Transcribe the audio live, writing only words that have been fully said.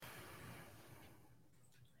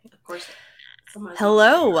course.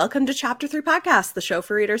 Hello, welcome to Chapter 3 Podcast, the show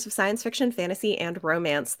for readers of science fiction, fantasy, and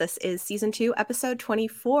romance. This is Season 2, Episode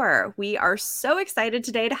 24. We are so excited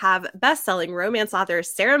today to have best-selling romance author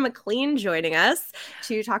Sarah MacLean joining us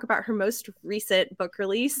to talk about her most recent book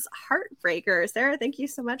release, Heartbreaker. Sarah, thank you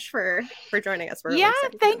so much for joining us. We're really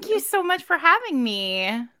thank you so much for having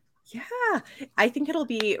me. Yeah, I think it'll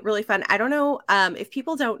be really fun. I don't know if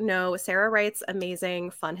people don't know, Sarah writes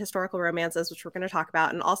amazing, fun historical romances, which we're going to talk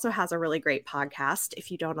about, and also has a really great podcast.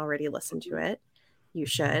 If you don't already listen to it, you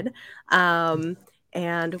should. And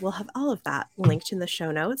we'll have all of that linked in the show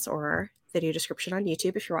notes or video description on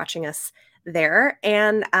YouTube if you're watching us there.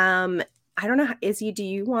 And I don't know, Izzy, do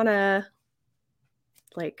you want to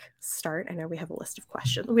start? I know we have a list of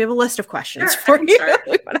questions. We have a list of questions for you.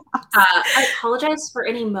 I apologize for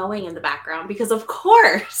any mowing in the background because, of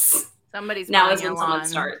course, somebody's now is when someone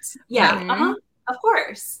starts. Yeah, mm-hmm. Of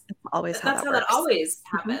course. Always that's how that always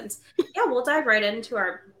happens. Yeah, we'll dive right into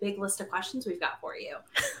our big list of questions we've got for you.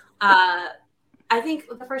 I think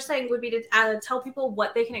the first thing would be to tell people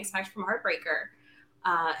what they can expect from Heartbreaker,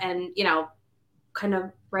 and kind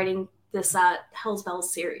of writing this Hell's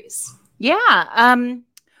Bells series. Yeah.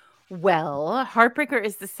 Well, Heartbreaker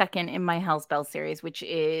is the second in my Hell's Bells series, which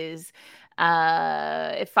is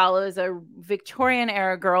it follows a Victorian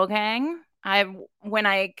era girl gang. When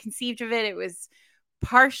I conceived of it, it was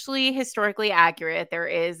partially historically accurate. There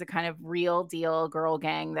is a kind of real deal girl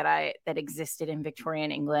gang that existed in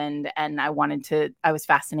Victorian England, and I was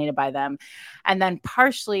fascinated by them. And then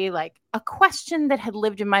partially a question that had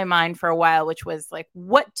lived in my mind for a while, which was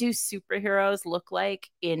what do superheroes look like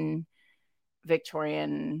in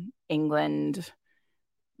Victorian England,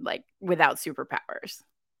 without superpowers?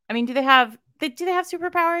 I mean, do they have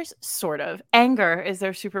superpowers? Sort of. Anger is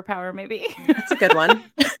their superpower, maybe. That's a good one.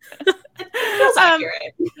 Feels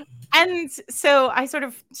accurate. And so I sort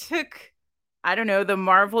of took, I don't know, the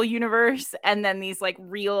Marvel universe and then these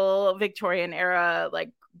real Victorian era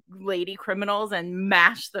lady criminals and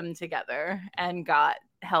mashed them together and got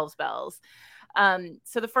Hell's Bells.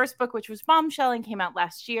 So the first book, which was Bombshell and came out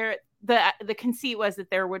last year, the conceit was that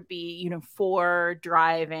there would be, 4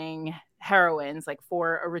 driving heroines,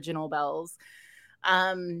 4 original Bells.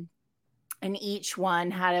 And each one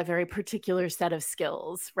had a very particular set of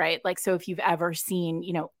skills, right? So if you've ever seen,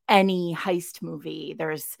 any heist movie,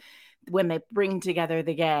 there's when they bring together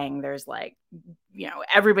the gang, there's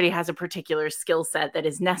everybody has a particular skill set that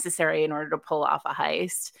is necessary in order to pull off a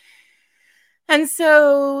heist. And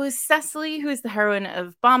so Cecily, who is the heroine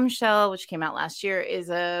of Bombshell, which came out last year, is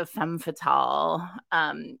a femme fatale,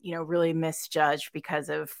 really misjudged because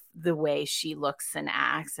of the way she looks and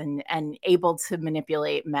acts and able to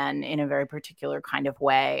manipulate men in a very particular kind of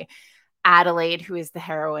way. Adelaide, who is the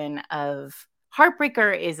heroine of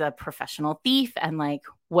Heartbreaker, is a professional thief and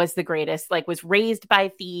was the greatest, was raised by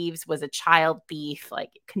thieves, was a child thief,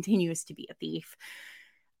 continues to be a thief.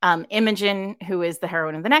 Imogen, who is the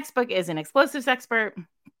heroine of the next book, is an explosives expert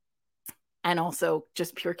and also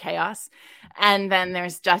just pure chaos. And then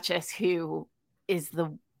there's Duchess, who is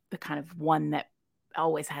the kind of one that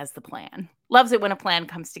always has the plan. Loves it when a plan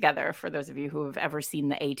comes together, for those of you who have ever seen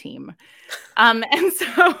the A-Team. And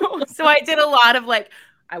so I did a lot of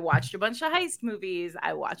I watched a bunch of heist movies.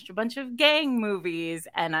 I watched a bunch of gang movies.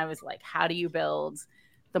 And I was how do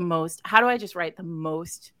I just write the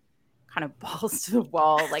most kind of balls to the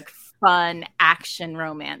wall, fun action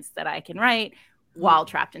romance that I can write while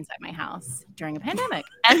trapped inside my house during a pandemic?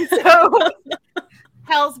 And so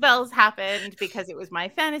Hell's Bells happened because it was my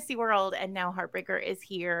fantasy world, and now Heartbreaker is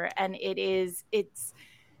here. And it's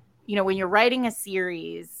when you're writing a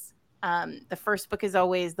series, the first book is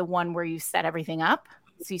always the one where you set everything up.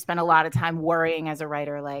 So you spend a lot of time worrying as a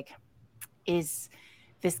writer, is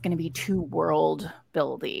this going to be too world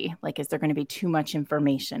buildy? Is there going to be too much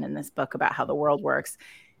information in this book about how the world works?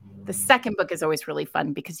 The second book is always really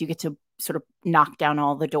fun because you get to sort of knock down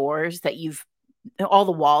all the doors all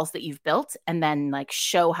the walls that you've built, and then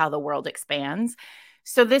show how the world expands.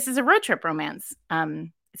 So this is a road trip romance.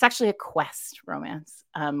 It's actually a quest romance.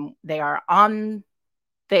 They are on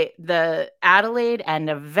the Adelaide and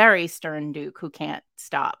a very stern Duke who can't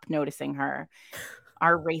stop noticing her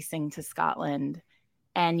are racing to Scotland.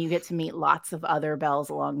 And you get to meet lots of other Bells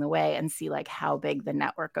along the way and see how big the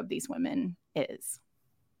network of these women is.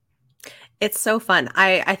 It's so fun.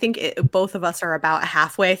 I think both of us are about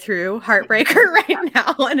halfway through Heartbreaker right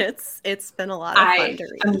now, and it's been a lot of fun to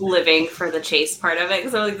read. I'm living for the chase part of it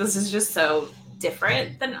because this is just so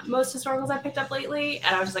different than most historicals I picked up lately,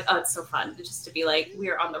 and I was just oh, it's so fun just to be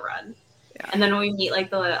we're on the run. Yeah. And then when we meet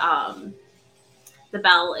the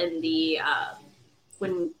Belle in the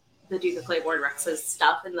when the Duke of Claiborne Rex's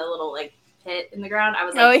stuff in the little like pit in the ground. I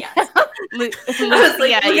was like, yes. I was like, look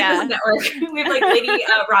at this network. We have like Lady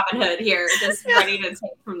Robin Hood here, just ready to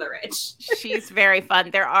take from the rich. She's very fun.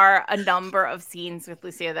 There are a number of scenes with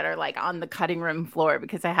Lucia that are like on the cutting room floor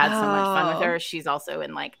because I had so much fun with her. She's also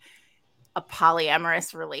in like a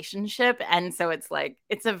polyamorous relationship, and so it's like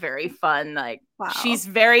it's a very fun like she's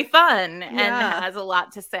very fun and has a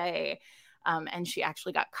lot to say. And she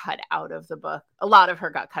actually got cut out of the book. A lot of her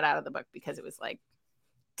got cut out of the book because it was like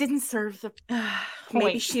didn't serve the point.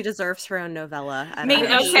 Maybe she deserves her own novella. Maybe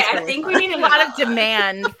okay. I think we need a lot of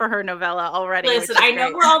demand for her novela already. Listen, I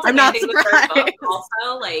know we're all demanding the third book.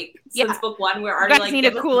 Also, like since book one, we're already like need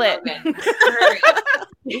to cool it.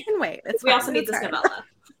 You can wait. We also need this novella.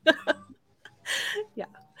 Yeah.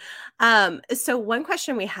 So one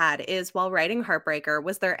question we had is, while writing Heartbreaker,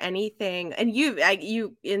 was there anything, and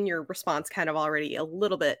you in your response kind of already a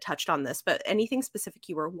little bit touched on this, but anything specific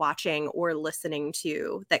you were watching or listening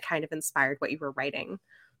to that kind of inspired what you were writing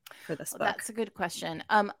for this book? That's a good question.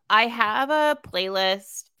 I have a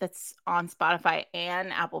playlist that's on Spotify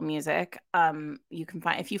and Apple Music. You can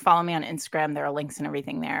find, if you follow me on Instagram, there are links and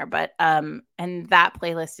everything there. But and that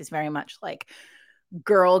playlist is very much like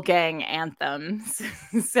girl gang anthems.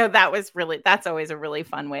 So that's always a really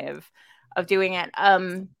fun way of doing it.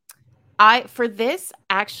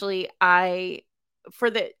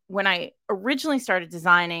 When I originally started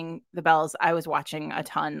designing the bells, I was watching a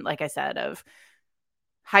ton, like I said, of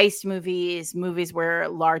heist movies where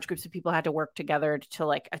large groups of people had to work together to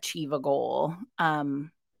like achieve a goal.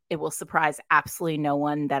 It will surprise absolutely no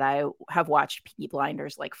one that I have watched Peaky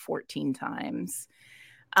Blinders like 14 times.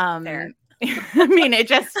 Fair. I mean,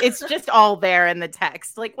 it's just all there in the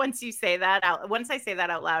text. Like once I say that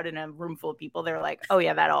out loud in a room full of people, they're like, "Oh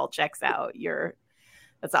yeah, that all checks out.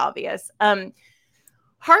 That's obvious."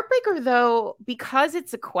 Heartbreaker, though, because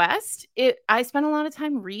it's a quest, I spent a lot of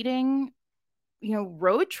time reading,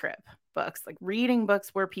 road trip books, like reading books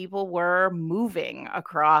where people were moving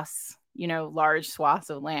across, large swaths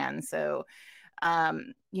of land. So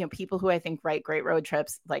people who I think write great road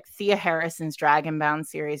trips, like Thea Harrison's Dragonbound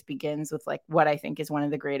series begins with like what I think is one of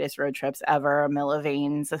the greatest road trips ever. Milla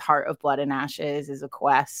Vane's The Heart of Blood and Ashes is a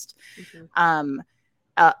quest.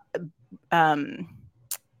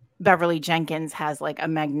 Beverly Jenkins has like a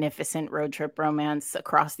magnificent road trip romance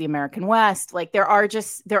across the American West. Like there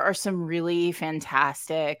are some really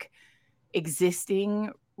fantastic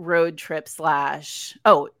existing road trip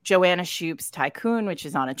 / Joanna Shoop's Tycoon, which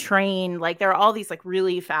is on a train. Like there are all these like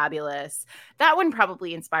really fabulous. That one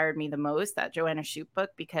probably inspired me the most, that Joanna Shoop book,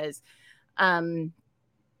 because one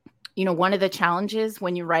of the challenges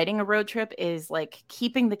when you're writing a road trip is like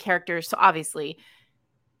keeping the characters. So obviously,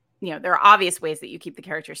 there are obvious ways that you keep the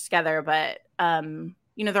characters together, but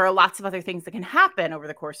there are lots of other things that can happen over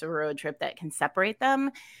the course of a road trip that can separate them.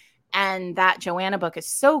 And that Joanna book is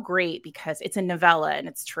so great because it's a novella and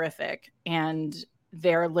it's terrific. And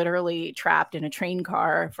they're literally trapped in a train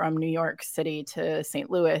car from New York City to St.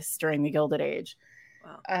 Louis during the Gilded Age.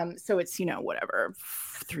 Wow. So it's,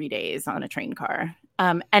 3 days on a train car.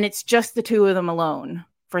 And it's just the two of them alone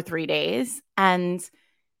for 3 days. And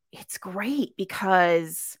it's great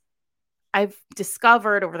because I've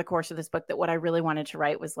discovered over the course of this book that what I really wanted to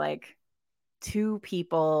write was like two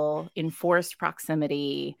people in forced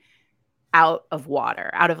proximity out of water,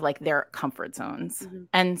 out of like their comfort zones. Mm-hmm.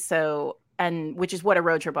 And which is what a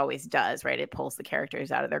road trip always does, right? It pulls the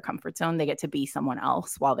characters out of their comfort zone. They get to be someone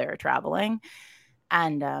else while they're traveling.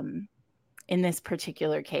 And in this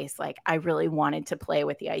particular case, like I really wanted to play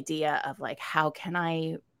with the idea of like, how can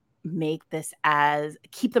I make this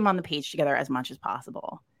keep them on the page together as much as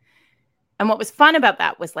possible? And what was fun about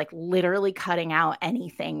that was like literally cutting out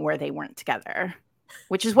anything where they weren't together,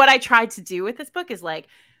 which is what I tried to do with this book, is like,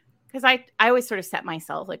 because I always sort of set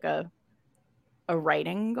myself like a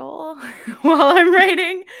writing goal while I'm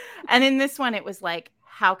writing. And in this one, it was like,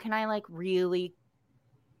 how can I like really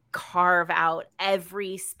carve out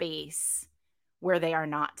every space where they are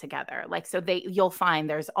not together? Like, so you'll find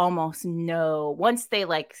there's almost once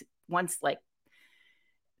the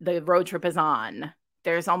road trip is on,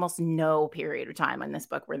 there's almost no period of time in this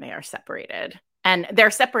book where they are separated. And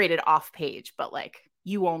they're separated off page, but like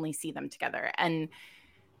you only see them together. And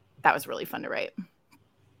that was really fun to write.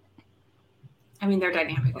 I mean, their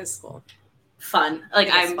dynamic is cool. Fun. Like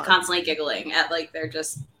I'm constantly giggling at like they're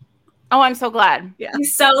just. Oh, I'm so glad. Yeah.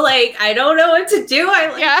 So like I don't know what to do.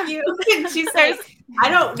 I like you. And she's like, I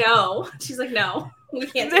don't know. She's like, no, we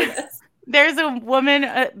can't do this. There's a woman,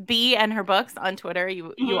 B, and her books on Twitter.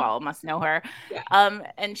 You all must know her. Yeah.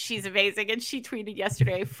 And she's amazing. And she tweeted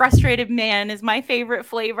yesterday, "Frustrated man is my favorite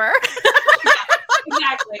flavor."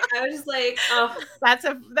 Exactly. I was just like, oh, that's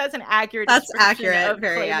an accurate. That's description accurate. of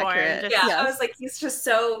Very Claiborne. accurate. yeah. Yes. I was like, he's just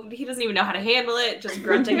so, he doesn't even know how to handle it, just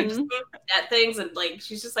grunting and just at things, and like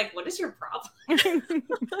she's just like, what is your problem?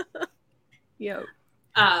 Yep.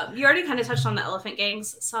 You already kind of touched on the elephant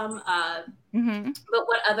gangs some, but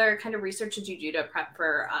what other kind of research did you do to prep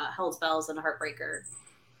for Hell's Bells and Heartbreaker?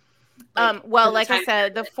 Well, like I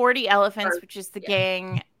said, the 40 Elephants, which is the yeah.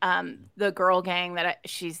 gang, the girl gang that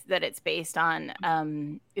it's based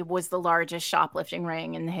on, it was the largest shoplifting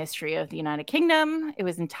ring in the history of the United Kingdom. It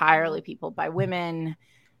was entirely peopled by women,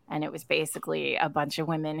 and it was basically a bunch of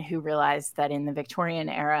women who realized that in the Victorian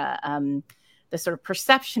era, the sort of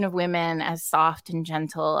perception of women as soft and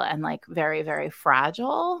gentle and like very, very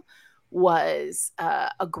fragile was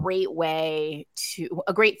a great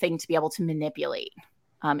thing to be able to manipulate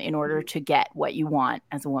in order to get what you want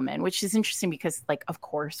as a woman, which is interesting because, like, of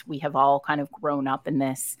course, we have all kind of grown up in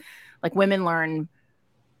this. Like, women learn,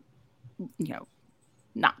 you know,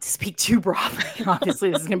 not to speak too broadly,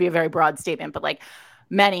 obviously, this is going to be a very broad statement, but like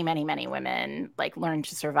many, many, many women like learn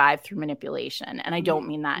to survive through manipulation. And I don't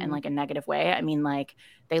mean that in like a negative way. I mean, like,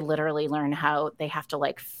 they literally learn how they have to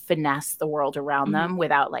like finesse the world around them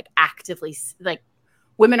without like actively, like,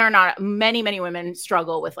 many, many women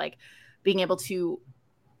struggle with like being able to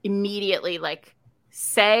immediately like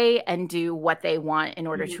say and do what they want in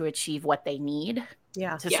order to achieve what they need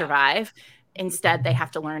to survive. Instead, they have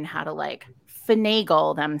to learn how to like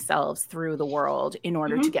finagle themselves through the world in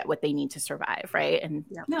order to get what they need to survive, right? And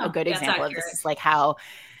a good example of this is like how,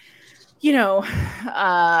 when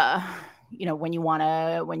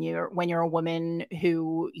you're a woman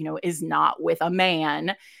who, is not with a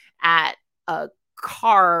man at a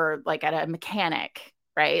car, like at a mechanic,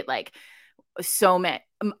 right? Like, so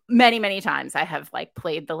many times I have like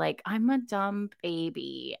played the like, I'm a dumb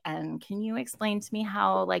baby and can you explain to me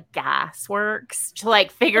how like gas works, to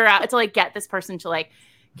like figure out, to like get this person to like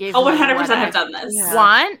give 100% have done this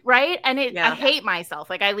want, right? And I hate myself.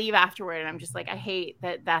 Like, I leave afterward and I'm just like, I hate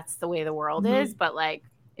that that's the way the world is, but like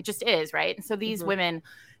it just is, right? And so these women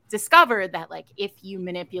discovered that like if you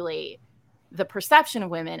manipulate the perception of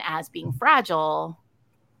women as being fragile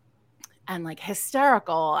and like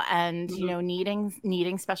hysterical and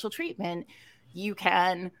needing special treatment, you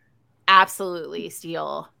can absolutely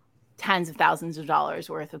steal tens of thousands of dollars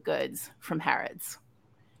worth of goods from Harrods,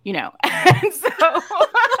 and so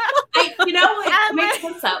it makes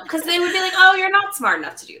sense though, because they would be like, oh, you're not smart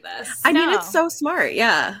enough to do this. I mean, it's so smart.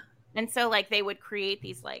 Yeah. And so like they would create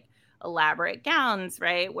these like elaborate gowns,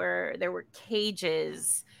 right, where there were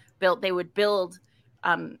cages built. They would build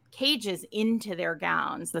cages into their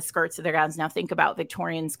gowns, the skirts of their gowns. Now think about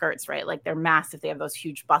Victorian skirts, right? Like, they're massive. They have those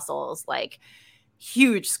huge bustles, like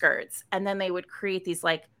huge skirts. And then they would create these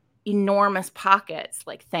like enormous pockets,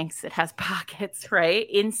 like, thanks, it has pockets, right,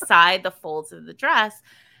 inside the folds of the dress.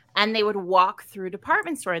 And they would walk through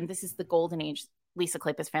department store. And this is the golden age. Lisa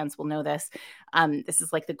Kleypas fans will know this. This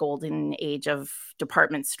is like the golden age of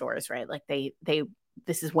department stores, right? Like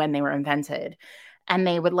this is when they were invented. And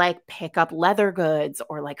they would like pick up leather goods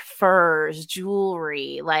or like furs,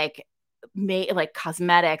 jewelry, like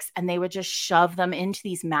cosmetics, and they would just shove them into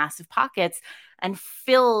these massive pockets and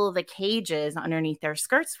fill the cages underneath their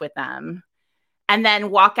skirts with them, and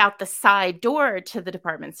then walk out the side door to the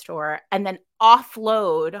department store and then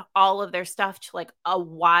offload all of their stuff to like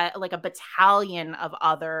a battalion of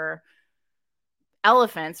other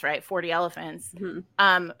elephants, right? 40 elephants,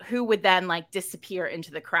 who would then like disappear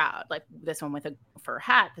into the crowd. Like, this one with a fur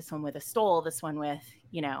hat, this one with a stole, this one with,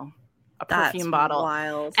 a perfume bottle.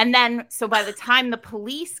 Wild. And then, so by the time the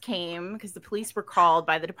police came, because the police were called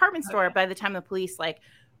by the department store, by the time the police like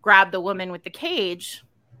grabbed the woman with the cage,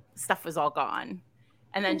 stuff was all gone.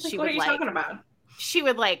 And then what are you talking about? She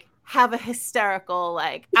would like have a hysterical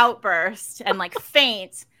like outburst and like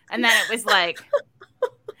faint. And then it was like,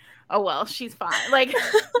 oh, well, she's fine. Like,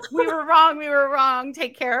 we were wrong.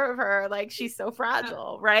 Take care of her. Like, she's so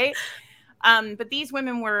fragile, right? But these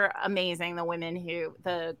women were amazing. The women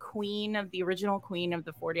the original queen of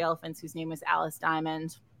the 40 elephants, whose name was Alice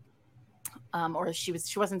Diamond, or she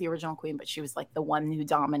wasn't the original queen, but she was like the one who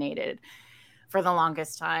dominated for the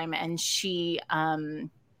longest time. And she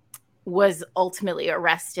was ultimately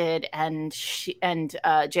arrested and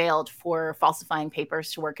jailed for falsifying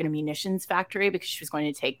papers to work in a munitions factory, because she was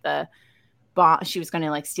going to take the bomb. She was going to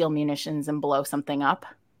like steal munitions and blow something up.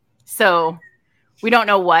 So we don't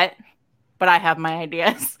know what, but I have my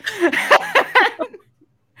ideas.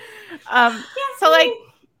 So like,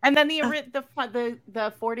 and then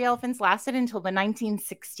the 40 elephants lasted until the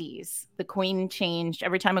 1960s. The queen changed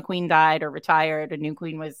every time a queen died or retired. A new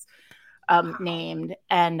queen was named.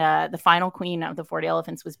 And the final queen of the 40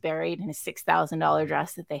 Elephants was buried in a $6,000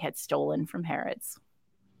 dress that they had stolen from Harrods.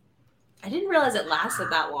 I didn't realize it lasted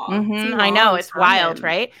that long. Mm-hmm. I know, it's wild,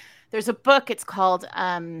 right? There's a book, it's called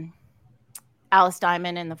Alice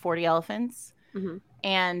Diamond and the 40 Elephants. Mm-hmm.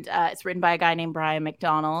 And it's written by a guy named Brian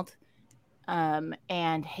McDonald.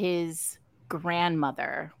 And his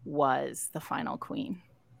grandmother was the final queen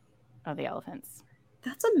of the elephants.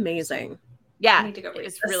 That's amazing. Yeah, I need to go read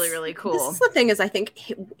it's this. really, really cool. This is the thing, is I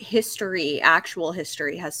think actual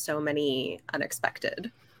history has so many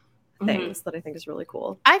unexpected things that I think is really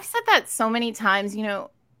cool. I've said that so many times. You know,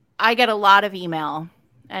 I get a lot of email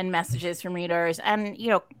and messages from readers and, you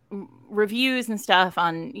know, reviews and stuff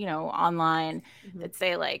on, you know, online that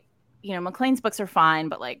say like, you know, MacLean's books are fine,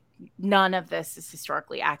 but like none of this is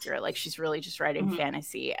historically accurate. Like she's really just writing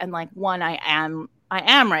fantasy. And like, one, I am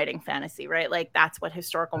writing fantasy, right? Like that's what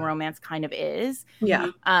historical romance kind of is. Yeah.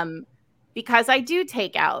 Because I do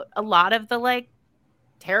take out a lot of the like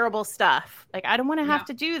terrible stuff. Like I don't want to have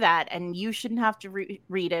to do that. And you shouldn't have to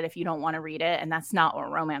read it if you don't want to read it. And that's not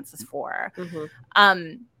what romance is for.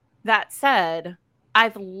 That said,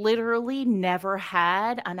 I've literally never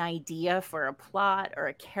had an idea for a plot or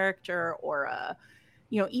a character or a,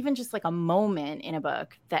 you know, even just like a moment in a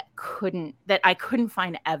book that I couldn't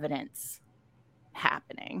find evidence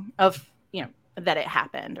happening of, you know, that it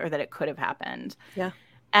happened or that it could have happened. Yeah.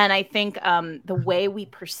 And I think the way we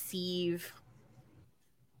perceive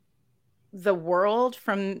the world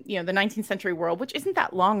from, you know, the 19th century world, which isn't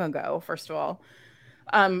that long ago, first of all,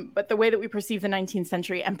 but the way that we perceive the 19th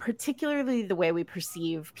century, and particularly the way we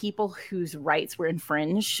perceive people whose rights were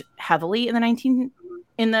infringed heavily in the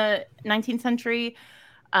 19th century,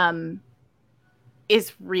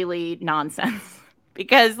 is really nonsense.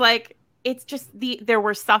 Because like it's just there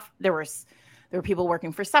were people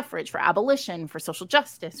working for suffrage, for abolition, for social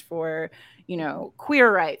justice, for, you know,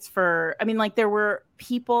 queer rights, there were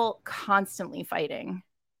people constantly fighting.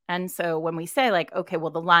 And so when we say like, okay,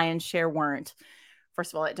 well, the lion's share weren't.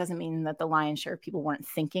 First of all, it doesn't mean that the lion's share of people weren't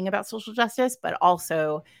thinking about social justice, but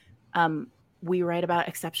also we write about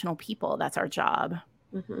exceptional people. That's our job.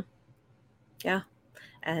 Yeah.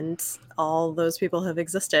 And all those people have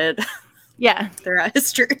existed. Yeah. Throughout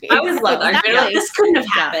history. I always love that. Like, this couldn't have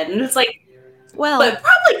happened. It's like, well, but it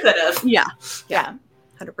probably could have. Yeah.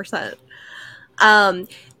 100%.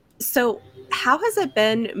 So how has it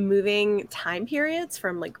been moving time periods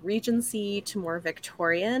from like Regency to more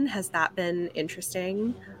Victorian? Has that been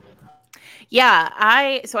interesting? Yeah,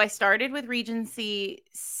 I started with Regency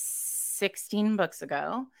 16 books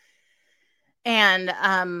ago.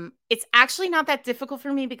 And it's actually not that difficult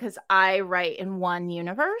for me because I write in one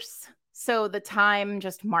universe. So the time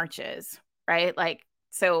just marches, right? Like,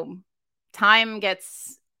 so time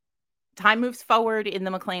moves forward in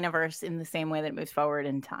the MacLeaniverse in the same way that it moves forward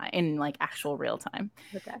in time, in like actual real time.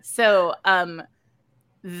 Okay. So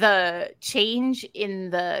the change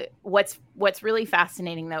in what's really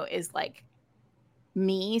fascinating though is like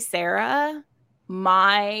me, Sarah,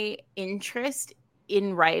 my interest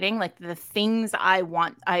in writing, like the things I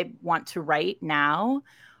want to write now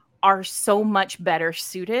are so much better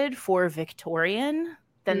suited for Victorian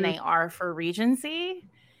than they are for Regency.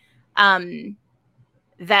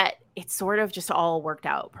 That it sort of just all worked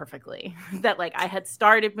out perfectly. That like I had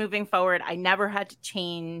started moving forward. I never had to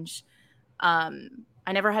change. I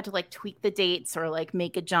never had to like tweak the dates or like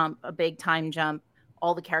make a big time jump.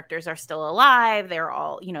 All the characters are still alive. They're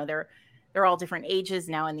all, you know, they're all different ages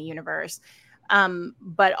now in the universe.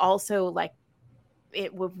 But also like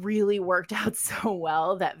it really worked out so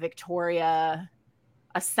well that Victoria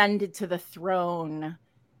ascended to the throne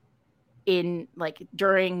in like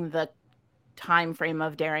during the time frame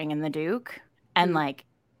of Daring and the Duke, and like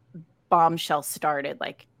Bombshell started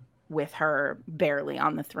like with her barely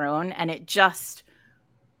on the throne, and it just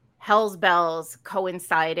Hell's Bells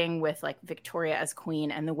coinciding with like Victoria as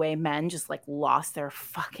queen and the way men just like lost their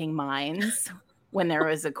fucking minds when there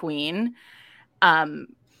was a queen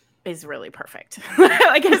is really perfect.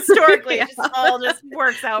 Like historically it just all just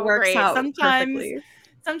works out great.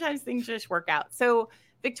 Sometimes things just work out. So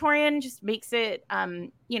Victorian just makes it,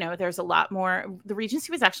 you know, there's a lot more. The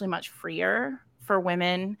Regency was actually much freer for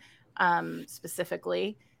women,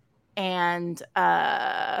 specifically. And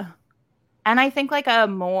I think like it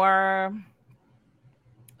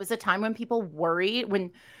was a time when people worried,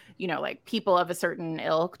 when, you know, like people of a certain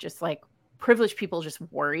ilk, just like privileged people just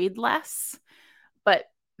worried less.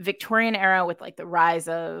 But Victorian era with like the rise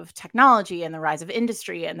of technology and the rise of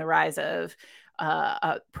industry and the rise of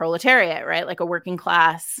proletariat, right? Like a working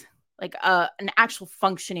class, like an actual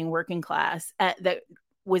functioning working class that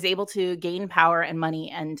was able to gain power and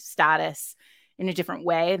money and status in a different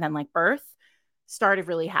way than like birth started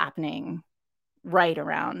really happening right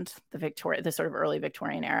around the sort of early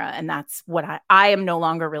Victorian era. And that's what I am no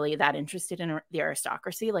longer really that interested in the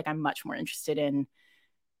aristocracy. Like I'm much more interested in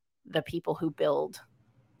the people who build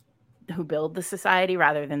the society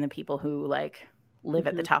rather than the people who like live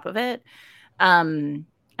at the top of it. And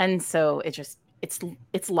so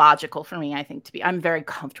it's logical for me, I think, I'm very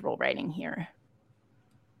comfortable writing here.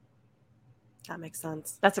 That makes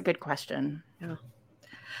sense. That's a good question. Yeah.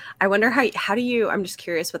 I wonder how do you, I'm just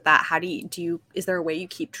curious with that. How do you, is there a way you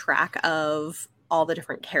keep track of all the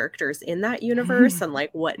different characters in that universe and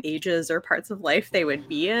like what ages or parts of life they would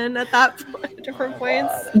be in at that different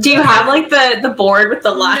points? Do you have like the board with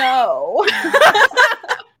the line? No.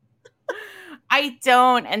 I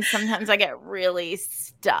don't. And sometimes I get really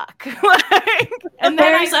stuck. And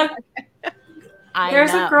there's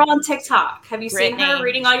a girl on TikTok. Have you seen her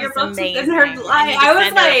reading all your books? Amazing. And her I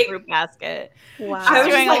was like, fruit basket. Wow. I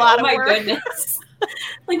was doing like, a lot oh of my work. goodness.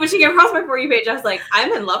 Like when she came across my For You page, I was like,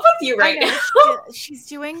 I'm in love with you right now. She's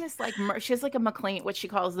doing this like she has like a McLean, what she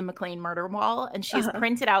calls the McLean murder wall, and she's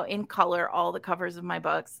printed out in color all the covers of my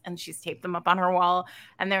books, and she's taped them up on her wall.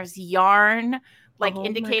 And there's yarn like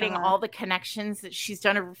indicating all the connections that she's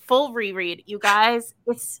done a full reread. You guys,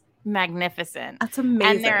 it's magnificent. That's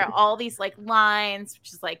amazing. And there are all these like lines,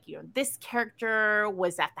 which is like, you know, this character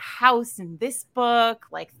was at the house in this book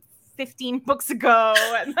like 15 books ago,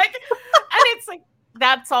 and like, and it's like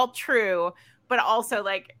that's all true, but also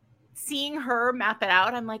like seeing her map it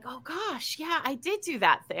out, I'm like, oh gosh, yeah, I did do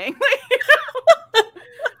that thing.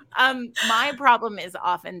 My problem is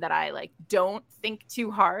often that I like don't think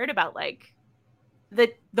too hard about like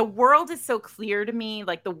the world is so clear to me,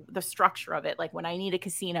 like the structure of it. Like when I need a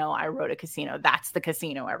casino, I wrote a casino. That's the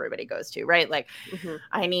casino everybody goes to, right? Like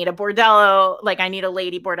I need a bordello, like I need a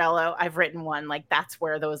lady bordello. I've written one, like that's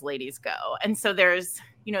where those ladies go. And so there's,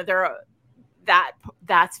 you know,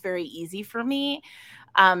 that's very easy for me.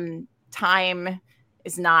 Time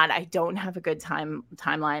is not, I don't have a good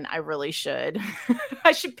timeline. I really should.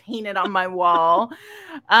 I should paint it on my wall.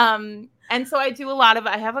 And so I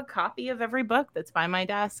have a copy of every book that's by my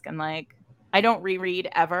desk, and like, I don't reread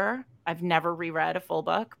ever. I've never reread a full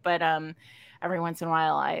book, but every once in a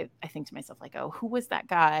while I think to myself like, oh, who was that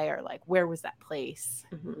guy? Or like, where was that place?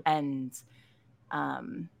 And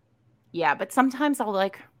yeah, but sometimes I'll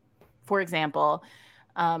like, for example,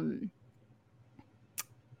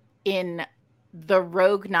 in The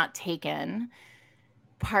Rogue Not Taken,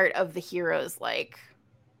 part of the hero's like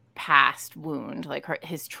past wound, like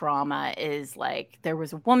his trauma is like there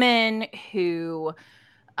was a woman who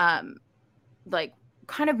like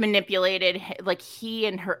kind of manipulated, like she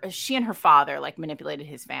and her father like manipulated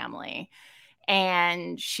his family,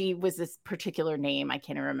 and she was this particular name, I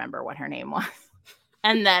can't even remember what her name was.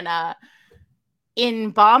 And then in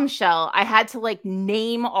Bombshell, I had to like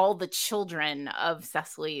name all the children of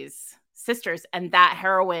Cecily's sisters, and that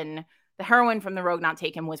heroine, the heroine from The Rogue Not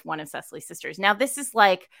Taken, was one of Cecily's sisters. Now this is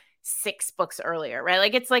like 6 books earlier, right?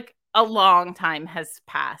 Like it's like a long time has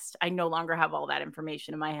passed. I no longer have all that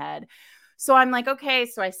information in my head. So I'm like, okay,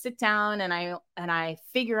 so I sit down and I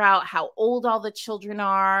figure out how old all the children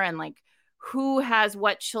are, and like who has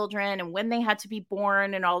what children and when they had to be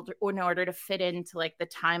born, and all in order to fit into like the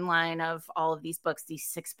timeline of all of these books, these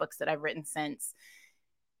 6 books that I've written since.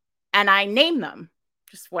 And I name them,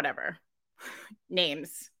 just whatever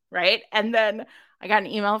names, right? And then I got an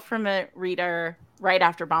email from a reader right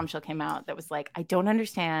after Bombshell came out that was like, I don't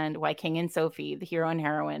understand why King and Sophie, the hero and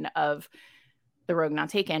heroine of The Rogue Not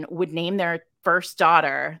Taken, would name their first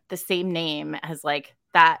daughter the same name as like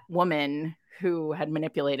that woman who had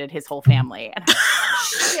manipulated his whole family. And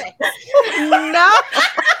shit. No.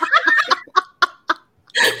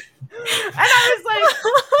 And I was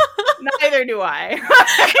like, neither do I.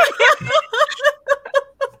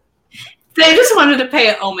 They just wanted to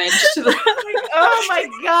pay homage to the oh my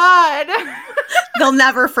God. They'll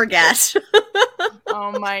never forget.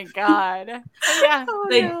 Oh my God. Yeah.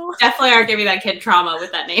 They definitely are giving that kid trauma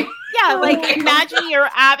with that name. Yeah, like imagine your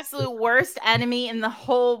absolute worst enemy in the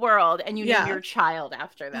whole world, and you name your child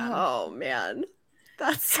after them. Oh man.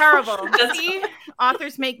 That's terrible. See,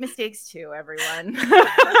 authors make mistakes too, everyone.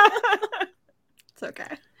 It's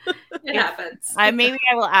okay. It happens. Maybe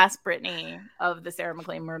I will ask Brittany of the Sarah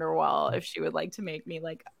McLean Murder Wall if she would like to make me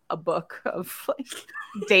like a book of like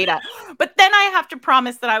data, but then I have to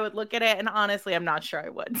promise that I would look at it, and honestly I'm not sure I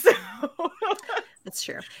would. So. That's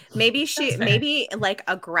true. Maybe like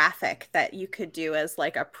a graphic that you could do as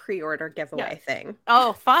like a pre-order giveaway thing.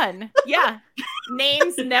 Oh, fun. Yeah.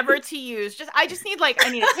 names never to use. I just need I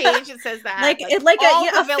need a page that says that.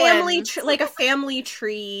 A family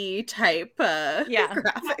tree type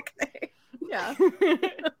graphic thing. Yeah.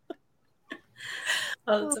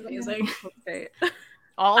 Oh, that's amazing. That's great.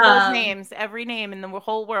 All those names, every name in the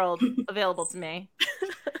whole world available to me.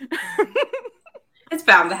 It's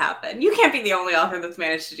bound to happen. You can't be the only author that's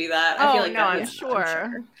managed to do that. I feel like I'm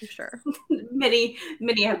sure. Many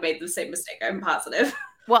have made the same mistake. I'm positive.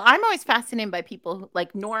 Well, I'm always fascinated by people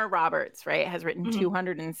like Nora Roberts, right? Has written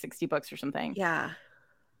 260 books or something. Yeah.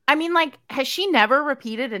 I mean, has she never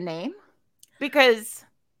repeated a name? Because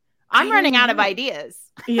I'm running out of ideas.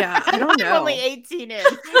 Yeah, I don't know. I'm only 18 in.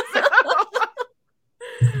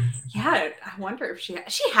 Yeah, I wonder if she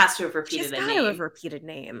has to have repeated She's a got name. to have repeated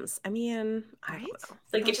names. I mean, I don't know.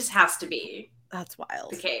 It just has to be. That's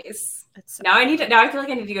wild. The case. So now I feel like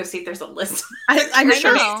I need to go see if there's a list. I'm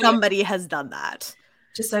sure somebody has done that.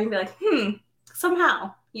 Just so I can be like,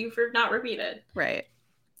 somehow you've not repeated. Right.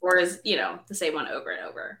 Or is, the same one over and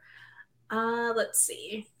over. Let's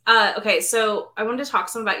see. Okay, so I wanted to talk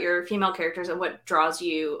some about your female characters and what draws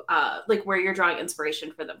you, where you're drawing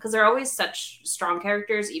inspiration for them. Because they're always such strong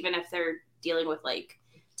characters, even if they're dealing with,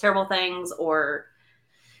 terrible things or,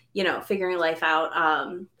 figuring life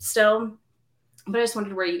out still. But I just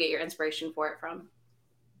wondered where you get your inspiration for it from.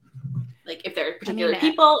 If there are particular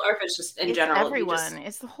people or if it's just in general. Everyone.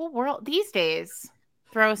 It's the whole world. These days,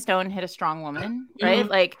 throw a stone, hit a strong woman, right?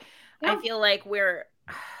 I feel like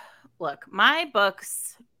look, my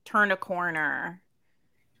books turned a corner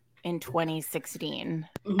in 2016.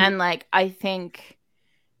 And I think,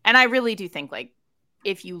 and I really do think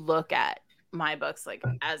if you look at my books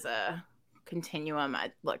as a continuum,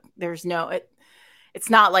 it's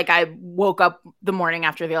not like I woke up the morning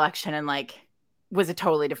after the election and was a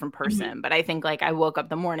totally different person. But I think I woke up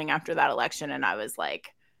the morning after that election and I was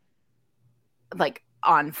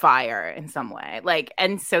on fire in some way.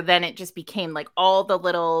 And so then it just became all the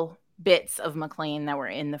little bits of McLean that were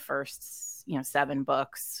in the first, 7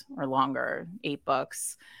 books or longer, 8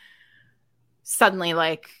 books,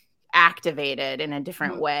 suddenly activated in a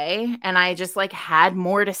different way. And I just had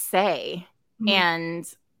more to say. And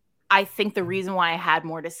I think the reason why I had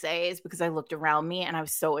more to say is because I looked around me and I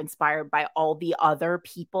was so inspired by all the other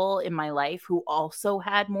people in my life who also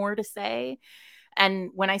had more to say.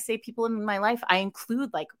 And when I say people in my life, I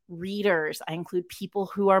include readers. I include people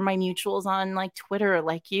who are my mutuals on Twitter,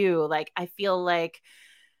 like you. I feel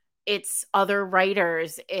it's other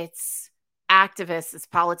writers, it's activists, it's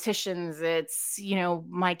politicians, it's,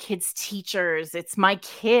 my kids' teachers, it's my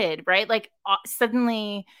kid, right?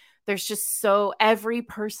 Suddenly there's just every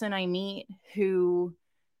person I meet who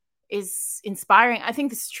is inspiring. I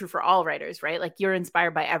think this is true for all writers, right? You're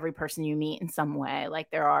inspired by every person you meet in some way.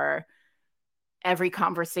 Every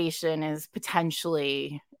conversation is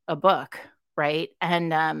potentially a book, right?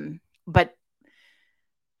 And, but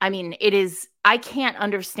I mean, I can't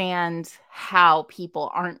understand how people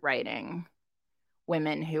aren't writing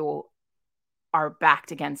women who are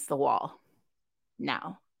backed against the wall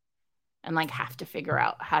now and have to figure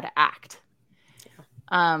out how to act.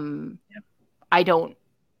 I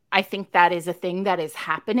think that is a thing that is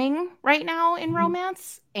happening right now in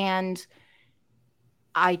romance. And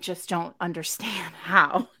I just don't understand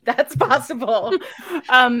how that's possible.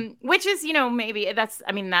 Which is, maybe it's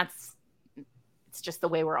just the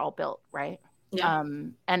way we're all built, right? Yeah.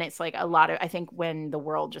 And it's I think when the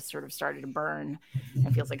world just sort of started to burn,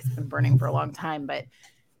 it feels like it's been burning for a long time, but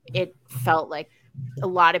it felt like a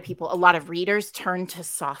lot of readers turned to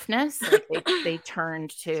softness. They turned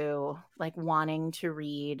to wanting to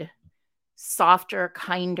read softer,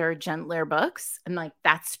 kinder, gentler books, and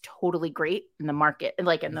that's totally great in the market, and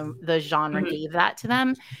the genre gave that to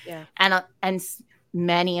them. Yeah. And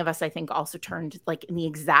many of us, I think, also turned in the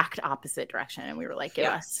exact opposite direction, and we were give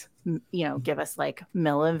us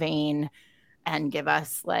Milla Vane, and give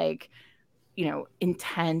us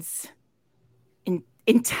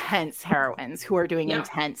intense heroines who are doing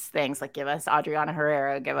intense things. Give us Adriana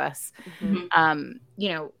Herrera, give us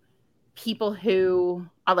people who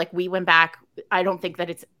are we went back. I don't think that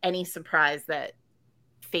it's any surprise that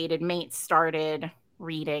Fated Mates started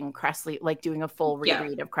reading Kresley, doing a full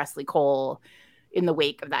reread of Kresley Cole in the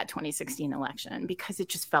wake of that 2016 election, because it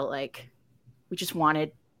just felt like we just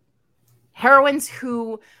wanted heroines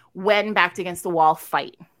who, when backed against the wall,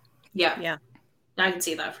 fight. Yeah. I can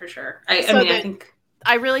see that for sure.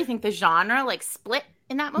 I really think the genre split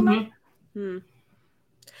in that moment.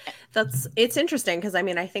 It's interesting because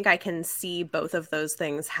I think I can see both of those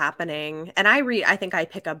things happening, and I think I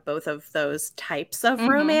pick up both of those types of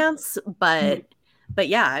romance, but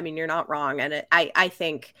yeah, you're not wrong. And I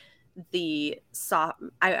think the soft,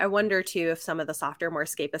 I wonder too if some of the softer, more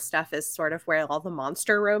escapist stuff is sort of where all the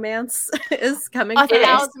monster romance is coming from.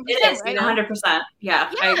 It is, right? 100%.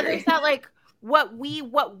 Yeah, I agree. There's that like what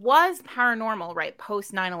was paranormal, right?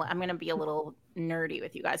 Post 9/11. I'm gonna be a little nerdy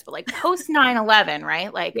with you guys, but like post 9/11,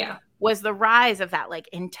 right? Like was the rise of that like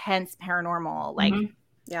intense paranormal, like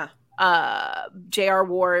J.R.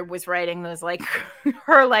 Ward was writing those like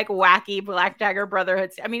her like wacky Black Dagger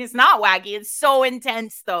Brotherhoods. I mean, it's not wacky, it's so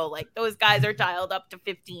intense though. Like those guys are dialed up to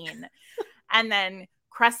 15. And then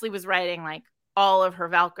Kresley was writing like all of her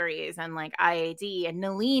Valkyries and like IAD, and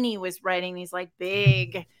Nalini was writing these like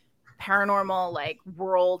big paranormal like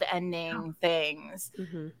world ending things.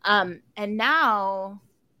 And now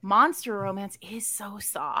monster romance is so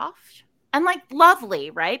soft and like lovely,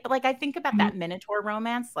 right? But like I think about that Minotaur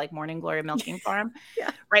romance, like Morning Glory Milking Farm,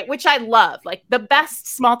 right? Which I love. Like the best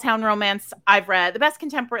small town romance I've read, the best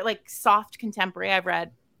contemporary, like soft contemporary I've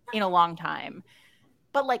read in a long time.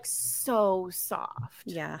 But like so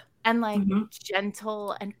soft. And like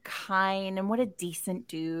gentle and kind, and what a decent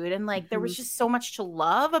dude. And like there was just so much to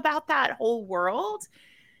love about that whole world.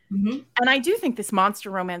 And I do think this monster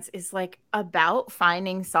romance is like about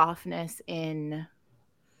finding softness in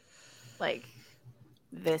like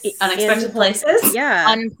this unexpected places,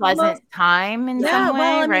 unpleasant time in some way,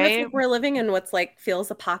 I mean, right? it's like we're living in what's like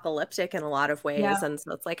feels apocalyptic in a lot of ways, and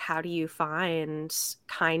so it's like, how do you find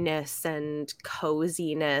kindness and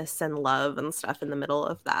coziness and love and stuff in the middle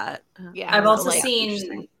of that? I've also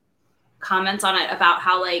seen comments on it about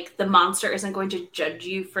how like the monster isn't going to judge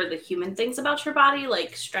you for the human things about your body,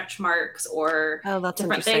 like stretch marks or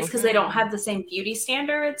different things, because they don't have the same beauty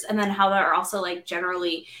standards, and then how they're also like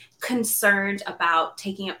generally concerned about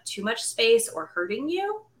taking up too much space or hurting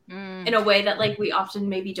you in a way that like we often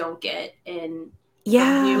maybe don't get in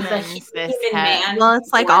human man. Well,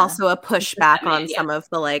 it's like also a pushback on some of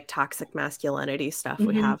the like toxic masculinity stuff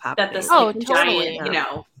we have happening. That this like, giant, you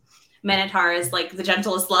know, Minotaur is like the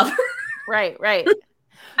gentlest lover. Right. I mean,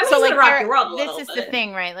 so like rock your world this is the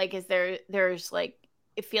thing, right? Like, is there's like,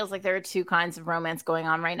 it feels like there are two kinds of romance going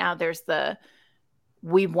on right now. There's the,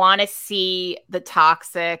 we want to see the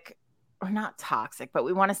toxic, or not toxic, but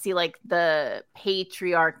we want to see like the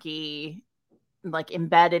patriarchy like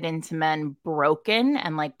embedded into men broken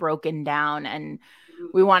and like broken down, and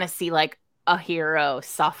we want to see like a hero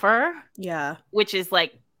suffer, which is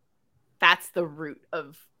like, that's the root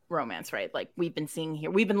of romance, right? Like we've been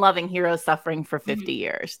loving heroes suffering for 50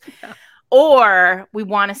 years. Or we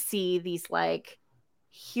want to see these like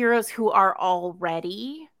heroes who are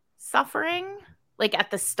already suffering, like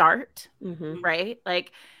at the start, right?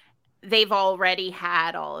 Like they've already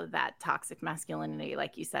had all of that toxic masculinity,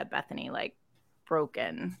 like you said, Bethany, like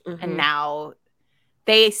broken, and now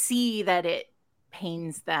they see that it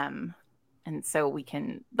pains them, and so we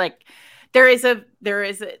can like there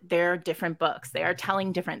are different books, they are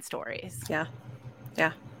telling different stories.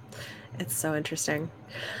 It's so interesting.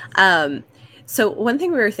 So one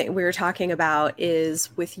thing we were talking about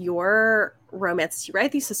is with your romance, you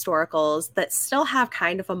write these historicals that still have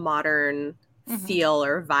kind of a modern feel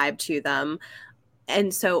or vibe to them.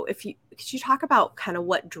 And so could you talk about kind of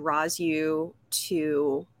what draws you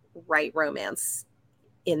to write romance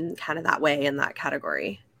in kind of that way, in that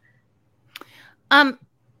category?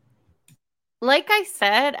 Like I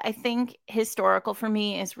said, I think historical for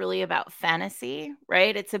me is really about fantasy,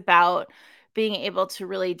 right? It's about being able to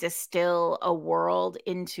really distill a world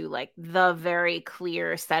into like the very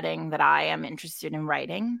clear setting that I am interested in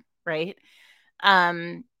writing, right?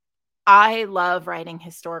 I love writing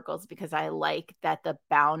historicals because I like that the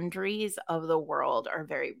boundaries of the world are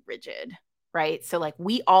very rigid, right? So like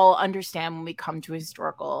we all understand when we come to a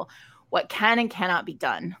historical what can and cannot be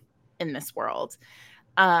done in this world.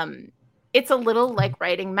 It's a little like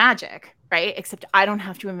writing magic, right? Except I don't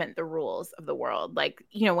have to invent the rules of the world. Like,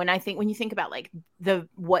 you know, when you think about like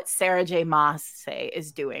what Sarah J. Maas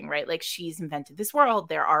is doing, right? Like she's invented this world.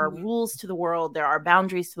 There are rules to the world. There are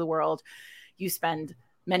boundaries to the world. You spend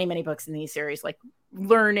many, many books in these series, like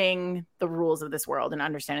learning the rules of this world and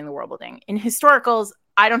understanding the world building. In historicals,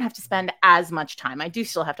 I don't have to spend as much time. I do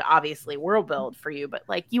still have to obviously world build for you, but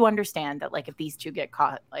like you understand that like if these two get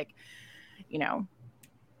caught, like, you know,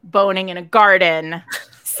 boning in a garden,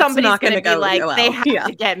 somebody's going to be like, they have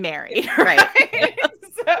to get married. Right.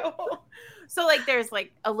 So like there's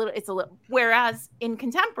like it's a little, whereas in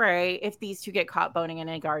contemporary, if these two get caught boning in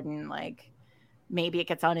a garden, like maybe it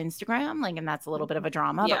gets on Instagram, like, and that's a little bit of a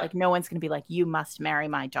drama, but like no one's going to be like, you must marry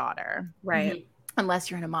my daughter. Right. Unless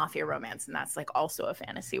you're in a mafia romance, and that's like also a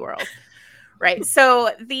fantasy world. Right. So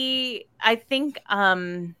I think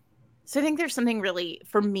So I think there's something really,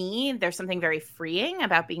 for me, there's something very freeing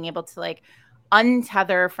about being able to like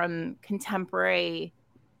untether from contemporary,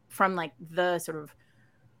 from like the sort of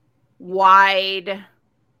wide,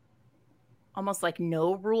 almost like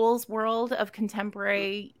no rules world of the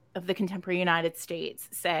contemporary United States,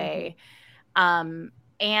 say,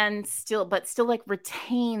 and still like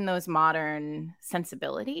retain those modern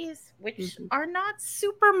sensibilities, which are not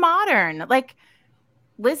super modern. Like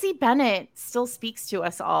Lizzie Bennet still speaks to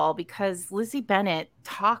us all because Lizzie Bennet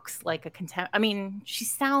talks like I mean, she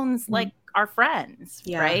sounds like our friends,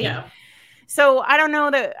 right? Yeah. So I don't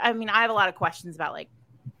know that. I mean, I have a lot of questions about like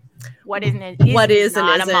what is and isn't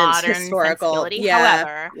a modern historical. sensibility. Yeah.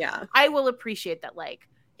 However, I will appreciate that like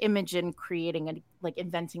Imogen creating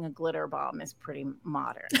inventing a glitter bomb is pretty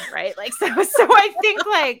modern, right? Like so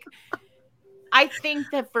I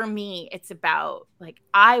think that for me, it's about like,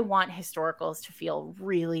 I want historicals to feel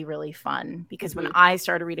really, really fun because when I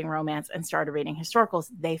started reading romance and started reading historicals,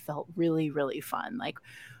 they felt really, really fun. Like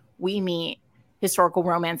we meet historical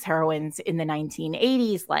romance heroines in the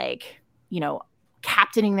 1980s, like, you know,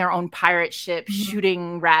 captaining their own pirate ship,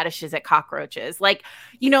 shooting radishes at cockroaches, like,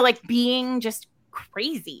 you know, like being just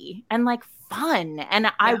crazy and like fun. And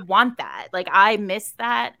I want that. Like, I miss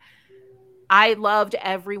that. I loved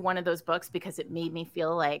every one of those books because it made me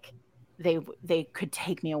feel like they could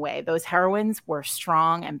take me away. Those heroines were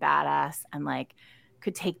strong and badass and like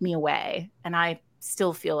could take me away. And I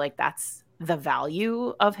still feel like that's the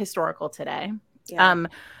value of historical today. Yeah.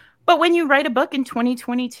 But when you write a book in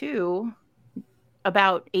 2022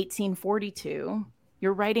 about 1842,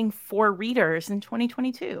 you're writing for readers in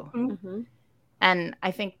 2022. And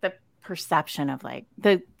I think the perception of like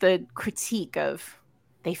the critique of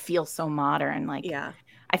they feel so modern. Like,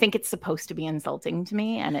 I think it's supposed to be insulting to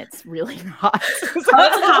me, and it's really not.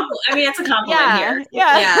 It's a compliment here.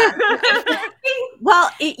 Yeah.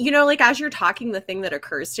 Well, you know, like as you're talking, the thing that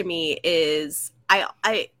occurs to me is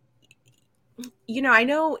you know, I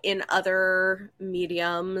know in other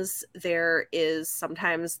mediums, there is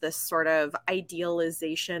sometimes this sort of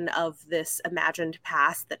idealization of this imagined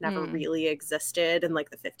past that never really existed in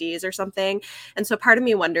like the 50s or something. And so part of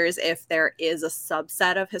me wonders if there is a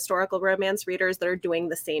subset of historical romance readers that are doing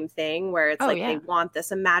the same thing, where it's they want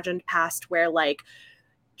this imagined past where like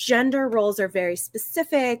gender roles are very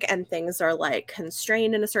specific and things are like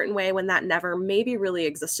constrained in a certain way when that never maybe really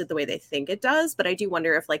existed the way they think it does. But I do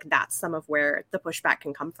wonder if like that's some of where the pushback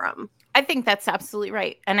can come from. I think that's absolutely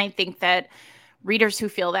right. And I think that readers who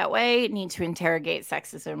feel that way need to interrogate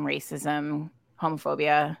sexism, racism,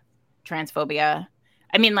 homophobia, transphobia.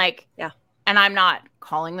 I mean, like, and I'm not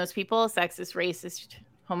calling those people sexist, racist,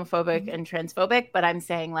 homophobic, and transphobic, but I'm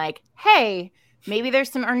saying like, hey, maybe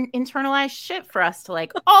there's some internalized shit for us to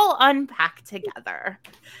like all unpack together.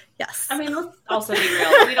 Yes. I mean, let's also be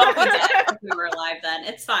real. We'd all be dead if we were alive then.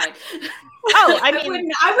 It's fine. Oh, I mean,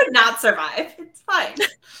 I would not survive. It's fine.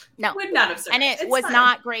 No. Would not have survived. And it was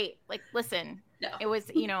not great. Like, listen, no. It was,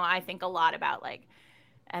 you know, I think a lot about like,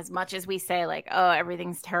 as much as we say like, oh,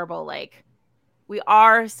 everything's terrible, like we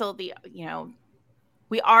are still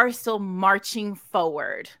we are still marching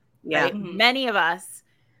forward. Yeah. Right? Many of us,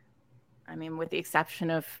 I mean, with the exception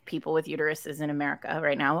of people with uteruses in America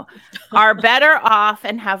right now, are better off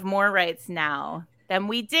and have more rights now than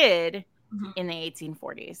we did in the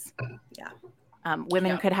 1840s. Yeah.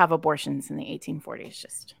 Women could have abortions in the 1840s,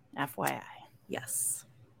 just FYI. Yes.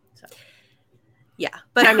 So. Yeah.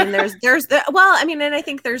 But I mean, and I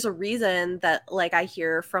think there's a reason that like I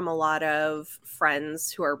hear from a lot of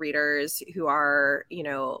friends who are readers who are, you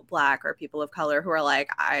know, Black or people of color who are like,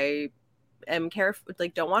 I am careful,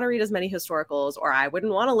 like don't want to read as many historicals, or I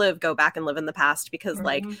wouldn't want to go back and live in the past because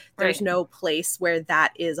like there's no place where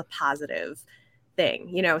that is a positive thing,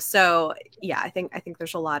 you know. So yeah, I think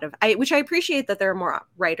there's a lot of which I appreciate that there are more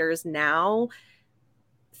writers now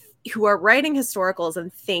who are writing historicals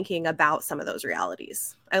and thinking about some of those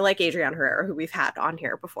realities. I like Adriana Herrera, who we've had on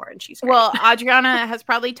here before, and she's great. Well, Adriana has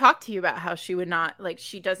probably talked to you about how she would not like,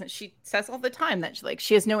 she says all the time that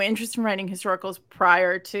she has no interest in writing historicals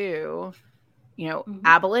prior to, you know,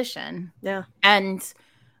 abolition. Yeah. And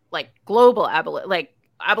like global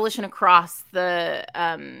abolition across the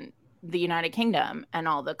United Kingdom and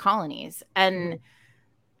all the colonies. And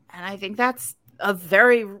I think that's a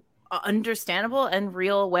very understandable and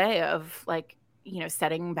real way of like, you know,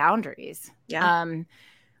 setting boundaries. Yeah.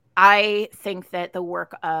 I think that the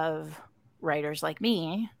work of writers like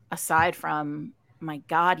me, aside from, my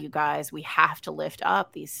God, you guys, we have to lift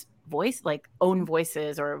up these own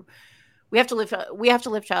voices, or we have to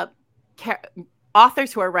lift up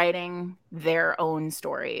authors who are writing their own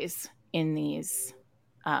stories in these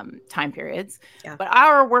time periods. Yeah. But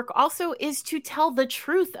our work also is to tell the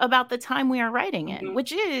truth about the time we are writing in,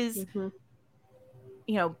 which is, you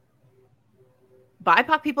know,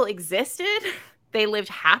 BIPOC people existed. They lived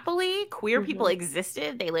happily. Queer people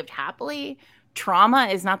existed. They lived happily. Trauma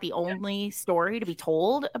is not the only story to be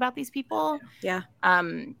told about these people. Yeah.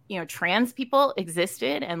 You know, trans people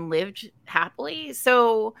existed and lived happily.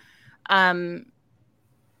 So I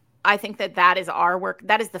think that is our work.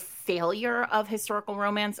 That is the failure of historical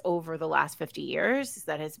romance over the last 50 years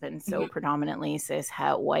that has been so predominantly cis,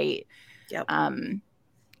 het, white. Yep. And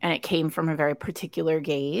it came from a very particular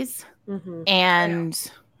gaze.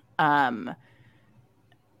 And I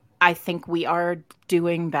think we are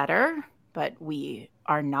doing better, but we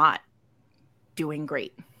are not doing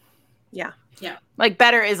great. Yeah. Yeah. Like,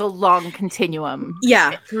 better is a long continuum.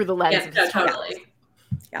 Yeah. Through the lens of totally.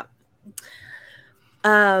 Yeah.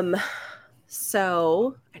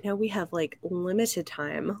 So I know we have like limited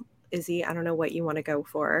time. Izzy, I don't know what you want to go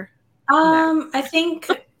for. I think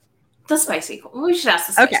the spicy. We should ask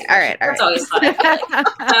the spicy. Okay, all right. That's always fun. I feel like.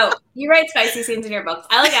 So you write spicy scenes in your books.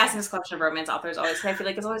 I like asking this question of romance authors always, because I feel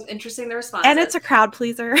like it's always interesting the response. And it's a crowd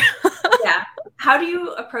pleaser. Yeah. How do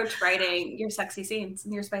you approach writing your sexy scenes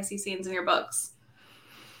and your spicy scenes in your books?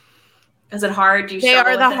 Is it hard? Do you They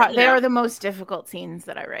are they are the most difficult scenes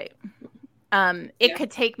that I write. It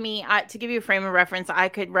could take me, to give you a frame of reference, I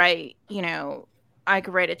could write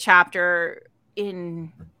a chapter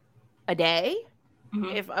in a day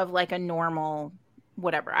of like a normal,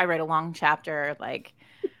 whatever. I write a long chapter, like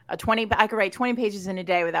I could write 20 pages in a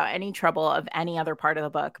day without any trouble of any other part of the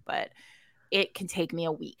book, but it can take me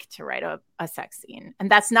a week to write a sex scene.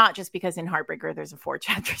 And that's not just because in Heartbreaker, there's a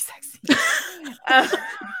 4-chapter sex scene.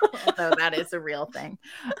 Although that is a real thing.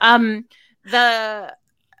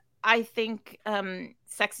 I think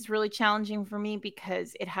sex is really challenging for me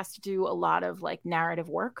because it has to do a lot of like narrative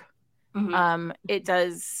work. It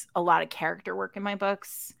does a lot of character work in my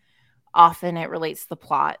books. Often it relates to the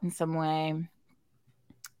plot in some way.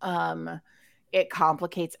 It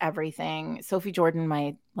complicates everything. Sophie Jordan,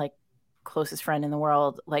 my like closest friend in the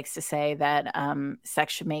world, likes to say that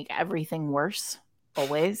sex should make everything worse,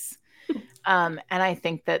 always. And I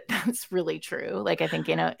think that that's really true. Like, I think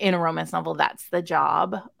in a romance novel, that's the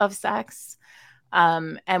job of sex,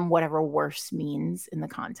 and whatever worse means in the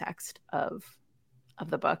context of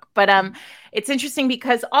the book. But it's interesting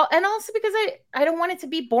because also because I don't want it to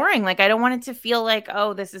be boring. Like, I don't want it to feel like,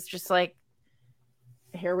 oh, this is just like,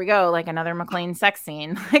 here we go, like another McLean sex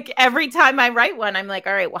scene. Like, every time I write one, I'm like,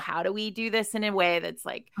 all right, well, how do we do this in a way that's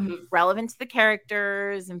like relevant to the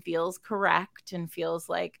characters and feels correct and feels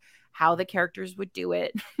like how the characters would do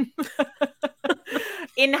it.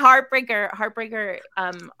 In Heartbreaker,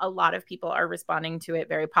 a lot of people are responding to it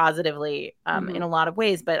very positively in a lot of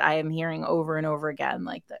ways, but I am hearing over and over again,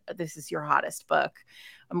 like, this is your hottest book,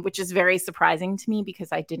 which is very surprising to me because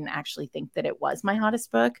I didn't actually think that it was my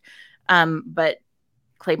hottest book. But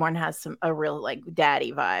Claiborne has a real like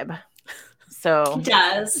daddy vibe. So he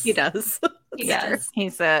does. He does.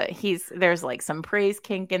 There's like some praise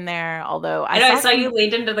kink in there. Although I saw you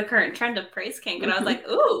lead into the current trend of praise kink, and I was like,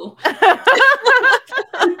 ooh.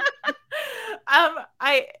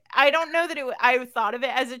 I don't know that I thought of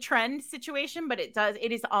it as a trend situation, but it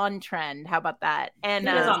is on trend. How about that? And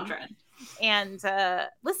it is on trend. And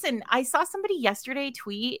listen, I saw somebody yesterday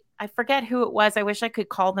tweet, I forget who it was, I wish I could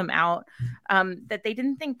call them out, that they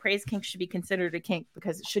didn't think praise kink should be considered a kink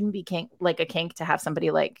because it shouldn't be a kink to have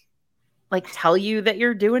somebody like tell you that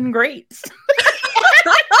you're doing great.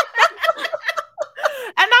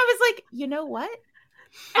 And I was like, you know what?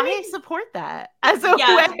 I support that as a way.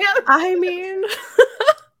 I mean,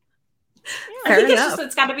 I think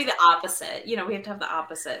it's got to be the opposite. You know, we have to have the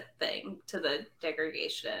opposite thing to the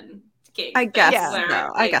degradation. I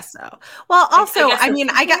guess so. Well, also,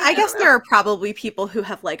 I guess there are probably people who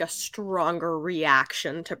have like a stronger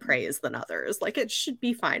reaction to praise than others. Like, it should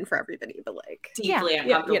be fine for everybody, but like deeply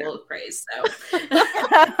uncomfortable with praise. So,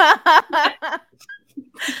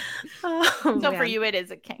 so for you, it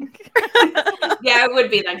is a kink. Yeah, it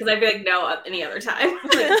would be then, because I'd be like, no, any other time.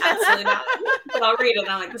 Like, absolutely not. But I'll read it and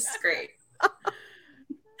I'm like, this is great.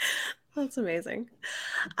 That's amazing.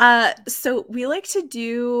 So we like to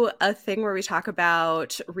do a thing where we talk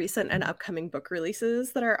about recent and upcoming book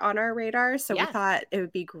releases that are on our radar. So we thought it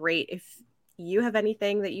would be great if you have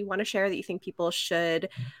anything that you want to share that you think people should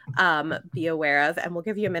be aware of, and we'll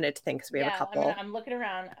give you a minute to think because we have a couple. I'm looking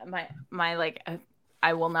around my like,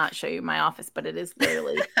 I will not show you my office, but it is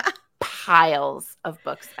literally piles of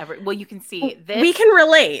books. Well, you can see this. We can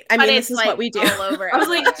relate. I mean, this is like what we do. All over. I was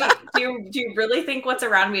like, do you really think what's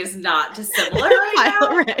around me is not dissimilar right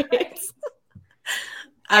now? Right.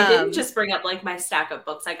 I didn't just bring up like my stack of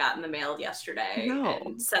books I got in the mail yesterday No,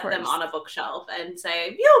 and set of them course. on a bookshelf and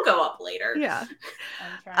say, you'll go up later. Yeah.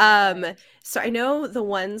 So I know the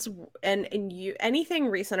ones and you anything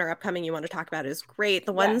recent or upcoming you want to talk about is great.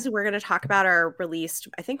 The ones we're going to talk about are released,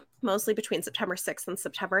 I think, mostly between September 6th and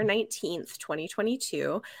September 19th,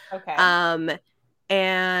 2022. Okay.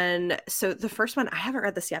 And so the first one, I haven't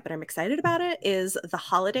read this yet, but I'm excited about it, is The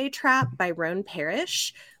Holiday Trap by Roan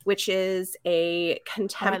Parrish, which is a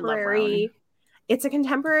contemporary, it's a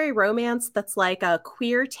contemporary romance that's like a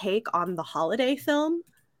queer take on the holiday film.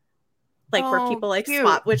 Like where people like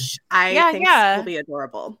swap, which I think will be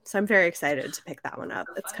adorable. So I'm very excited to pick that one up.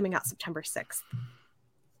 It's coming out September 6th.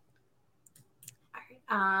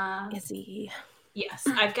 Izzy. Yes,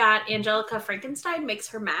 I've got Angelica Frankenstein Makes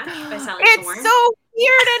Her Match by Sally Thorne. It's so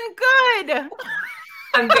weird and good.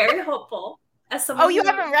 I'm very hopeful. As someone you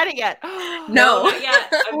haven't read it yet? No, not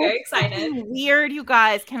yet. I'm very excited. Weird, you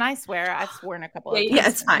guys. Can I swear? I've sworn a couple of times. Yeah,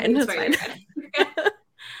 it's fine. It's fine.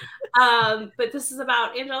 But this is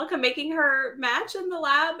about Angelica making her match in the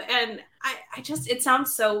lab, and I just it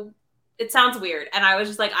sounds weird, and I was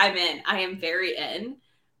just like, I'm in. I am very in.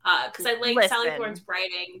 Because I like Sally Thorne's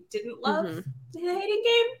writing, didn't love the Hating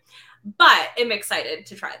Game, but I'm excited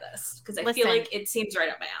to try this because I feel like it seems right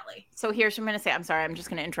up my alley. So here's what I'm going to say. I'm sorry, I'm just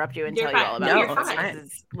going to interrupt you and tell you all about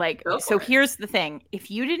it. So here's the thing. If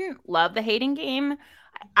you didn't love the Hating Game,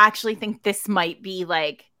 I actually think this might be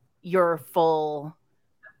like your full,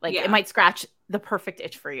 like it might scratch the perfect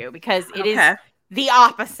itch for you because it is the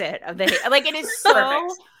opposite of the like it is so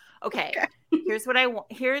okay. Here's what I want.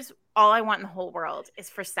 Here's all I want in the whole world is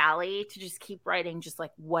for Sally to just keep writing just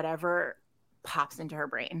like whatever pops into her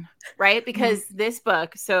brain, right? Because this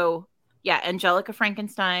book, Angelica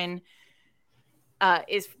Frankenstein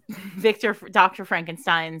is Dr.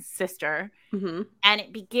 Frankenstein's sister. And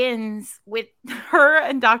it begins with her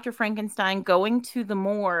and Dr. Frankenstein going to the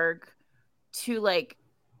morgue to like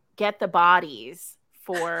get the bodies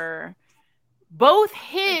for both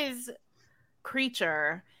his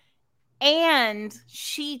creature, and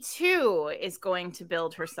she too is going to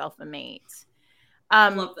build herself a mate. I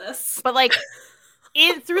love this. But like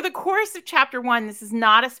through the course of chapter 1, this is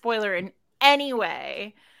not a spoiler in any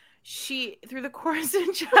way. Through the course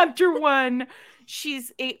of chapter 1,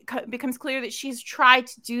 it becomes clear that she's tried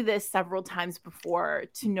to do this several times before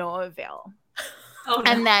to no avail.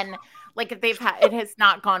 And then like it has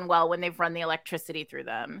not gone well when they've run the electricity through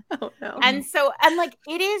them. Oh no. And like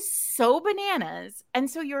it is so bananas. And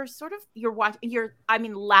so you're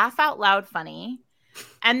laugh out loud funny.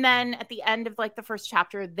 And then at the end of like the first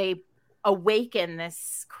chapter, they awaken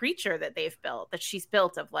this creature that they've built, that she's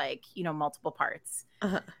built of like, multiple parts.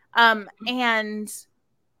 And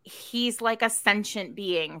he's like a sentient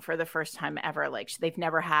being for the first time ever. Like they've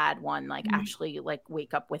never had one like actually like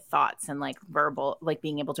wake up with thoughts and like verbal, like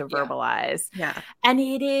being able to verbalize. Yeah. And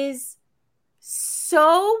it is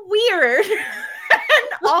so weird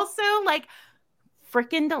and also like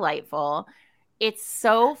freaking delightful. It's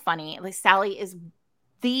so funny. Like Sally is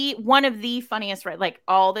one of the funniest, right? Like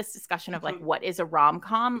all this discussion of like what is a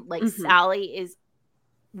rom-com, like Sally is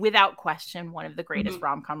without question one of the greatest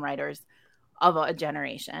rom-com writers of a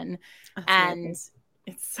generation. And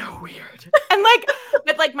it's so weird. And like,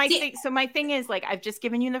 but like my thing is like, I've just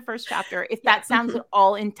given you the first chapter. If that sounds at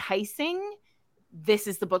all enticing, this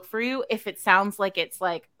is the book for you. If it sounds like it's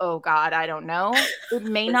like, oh God, I don't know, it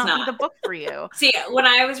may not be the book for you. See, when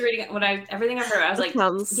I was reading everything I've heard, I was like,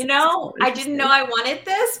 I didn't know I wanted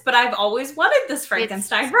this, but I've always wanted this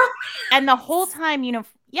Frankenstein romance. And the whole time,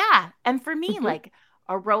 and for me, like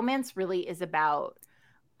a romance really is about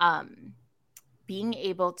not being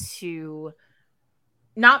able to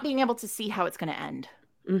see how it's going to end.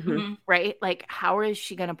 Right? Like, how is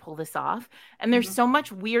she going to pull this off? And there's so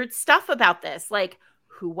much weird stuff about this. Like,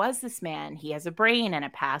 who was this man? He has a brain and a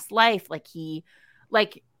past life. Like,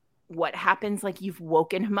 what happens? Like, you've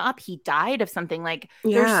woken him up. He died of something. Like,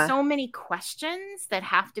 there's so many questions that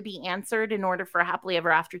have to be answered in order for happily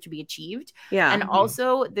ever after to be achieved. Yeah. And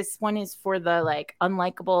also, this one is for the like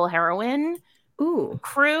unlikable heroine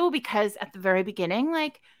crew, because at the very beginning,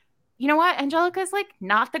 like, you know what? Angelica's like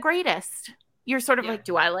not the greatest. You're sort of like,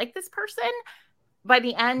 do I like this person? By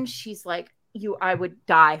the end, she's like, I would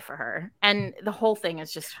die for her. And the whole thing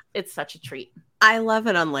is just, it's such a treat. I love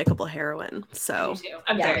an unlikable heroine. So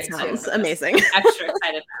I'm very excited. Sounds amazing. Extra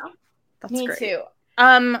excited now. That's Me great. too.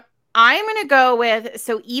 I'm going to go with,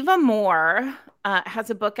 Eva Moore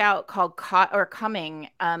has a book out called Coming.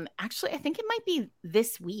 Actually, I think it might be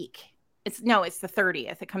this week. It's the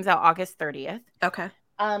 30th. It comes out August 30th. Okay.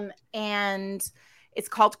 And it's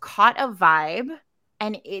called Caught a Vibe.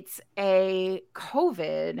 and it's a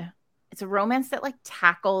romance that like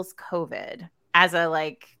tackles COVID as a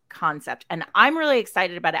like concept. And I'm really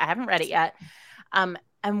excited about it. I haven't read it yet.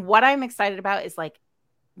 And what I'm excited about is like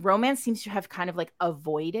romance seems to have kind of like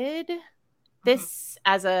avoided this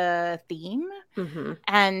as a theme.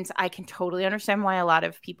 And I can totally understand why a lot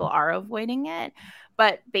of people are avoiding it.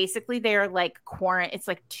 But basically they're like it's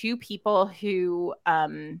like two people who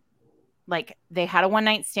like they had a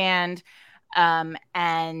one-night stand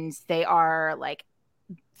and they are like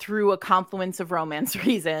through a confluence of romance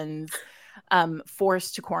reasons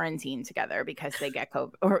forced to quarantine together because they get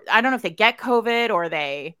COVID. Or I don't know if they get COVID or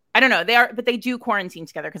I don't know. But they do quarantine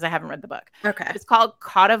together because I haven't read the book. Okay. It's called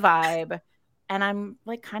Caught a Vibe. And I'm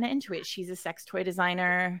like kind of into it. She's a sex toy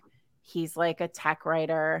designer. He's like a tech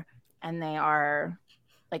writer. And they are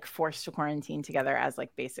like forced to quarantine together as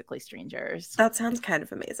like basically strangers. That sounds kind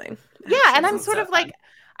of amazing. Yeah. And I'm sort of like,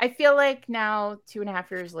 I feel like now 2.5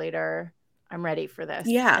 years later, I'm ready for this.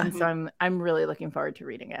 Yeah. And so I'm really looking forward to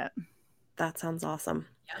reading it. That sounds awesome.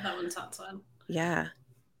 Yeah, that one sounds fun. Yeah.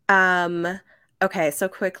 Okay, so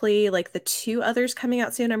quickly, like the two others coming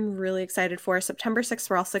out soon, I'm really excited for. September 6th,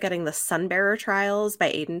 we're also getting The Sunbearer Trials by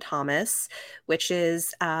Aidan Thomas, which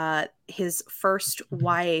is his first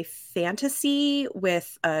YA fantasy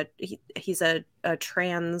with he's a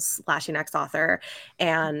trans Latinx author,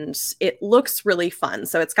 and it looks really fun.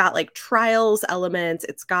 So it's got like trials elements,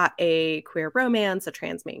 it's got a queer romance, a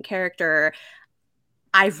trans main character.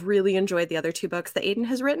 I've really enjoyed the other two books that Aidan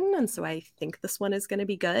has written, and so I think this one is going to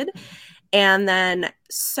be good. And then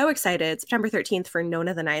so excited, September 13th for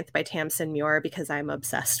Nona the Ninth by Tamsin Muir, because I'm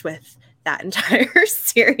obsessed with that entire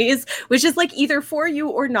series, which is like either for you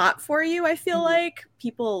or not for you. I feel like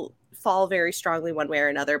people fall very strongly one way or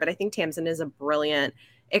another, but I think Tamsin is a brilliant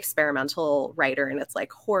experimental writer, and it's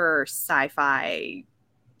like horror, sci-fi,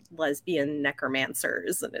 lesbian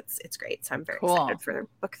necromancers, and it's great. So I'm very excited for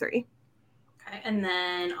book 3. Okay, and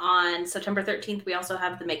then on September 13th, we also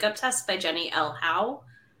have The Makeup Test by Jenny L. Howe,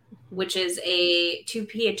 which is two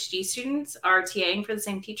PhD students are TAing for the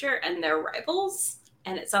same teacher, and they're rivals.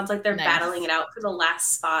 And it sounds like they're battling it out for the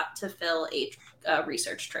last spot to fill a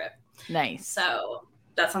research trip. Nice. So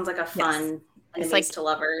that sounds like a fun enemies like to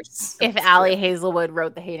lovers. If Allie Hazelwood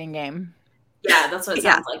wrote The Hating Game. Yeah, that's what it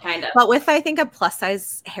sounds like, kind of. But with, I think, a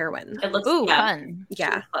plus-size heroine. It looks fun.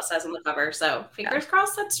 Yeah. Plus size on the cover, so fingers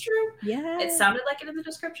crossed that's true. Yeah. It sounded like it in the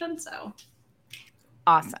description, so.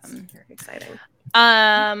 Awesome. Very exciting.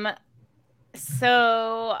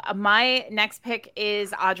 So my next pick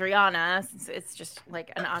is Adriana. It's just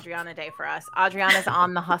like an Adriana day for us. Adriana's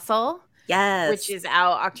On the Hustle. Yes. Which is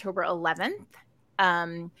out October 11th.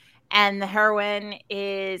 And the heroine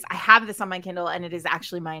is, I have this on my Kindle, and it is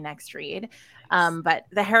actually my next read. But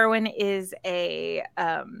the heroine is a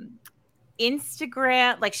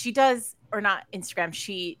Instagram, like she does, or not Instagram,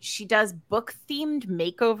 she does book themed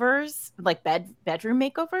makeovers, like bedroom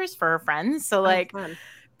makeovers for her friends. So like,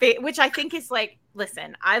 which I think is like,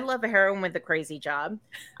 listen, I love a heroine with a crazy job.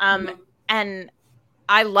 And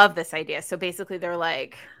I love this idea. So basically they're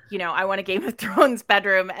like, you know, I want a Game of Thrones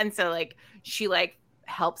bedroom. And so like, she like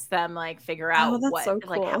helps them like figure out what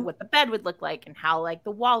the bed would look like and how like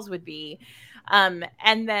the walls would be. And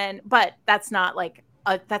then, but that's not like,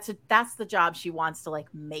 that's the job she wants to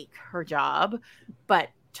like make her job, but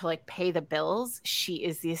to like pay the bills, she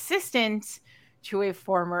is the assistant to a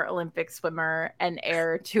former Olympic swimmer and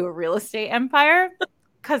heir to a real estate empire.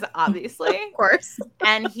 Cause obviously, of course.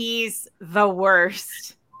 And he's the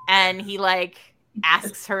worst. And he like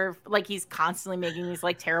asks her, like he's constantly making these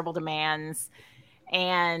like terrible demands.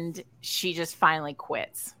 And she just finally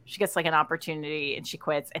quits. She gets like an opportunity and she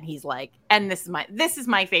quits. And he's like, and this is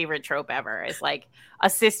my favorite trope ever. Is like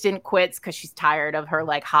assistant quits because she's tired of her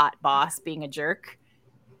like hot boss being a jerk.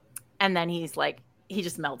 And then he's like, he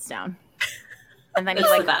just melts down. And then he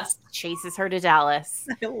like chases her to Dallas.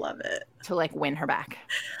 I love it. To like win her back.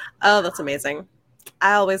 Oh, that's amazing.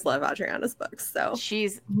 I always love Adriana's books. So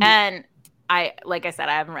and I, like I said,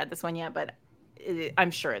 I haven't read this one yet, but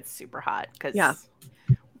I'm sure it's super hot because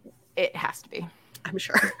it has to be. I'm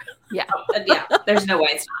sure. Yeah. Yeah. There's no way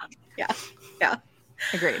it's not. Yeah.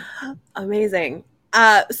 Agreed. Amazing.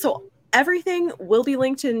 So everything will be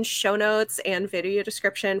linked in show notes and video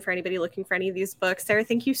description for anybody looking for any of these books. Sarah,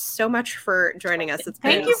 thank you so much for joining us. It's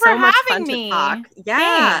been so much fun to talk.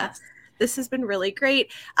 Yeah. Thanks. This has been really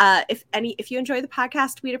great. If you enjoy the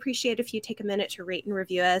podcast, we'd appreciate if you take a minute to rate and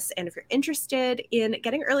review us. And if you're interested in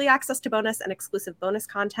getting early access to bonus and exclusive bonus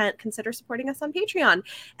content, consider supporting us on Patreon.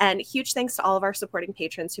 And huge thanks to all of our supporting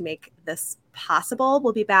patrons who make this possible.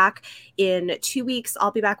 We'll be back in 2 weeks.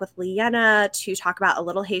 I'll be back with Leanna to talk about A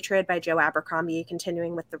Little Hatred by Joe Abercrombie,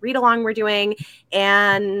 continuing with the read-along we're doing.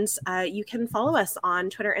 And you can follow us on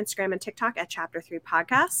Twitter, Instagram, and TikTok at Chapter 3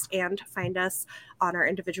 Podcast, and find us on our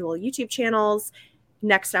individual YouTube channels.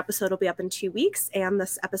 Next episode will be up in 2 weeks, and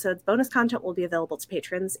this episode's bonus content will be available to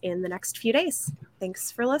patrons in the next few days.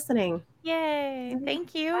 Thanks for listening. Yay.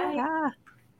 Thank you. Bye. Yeah.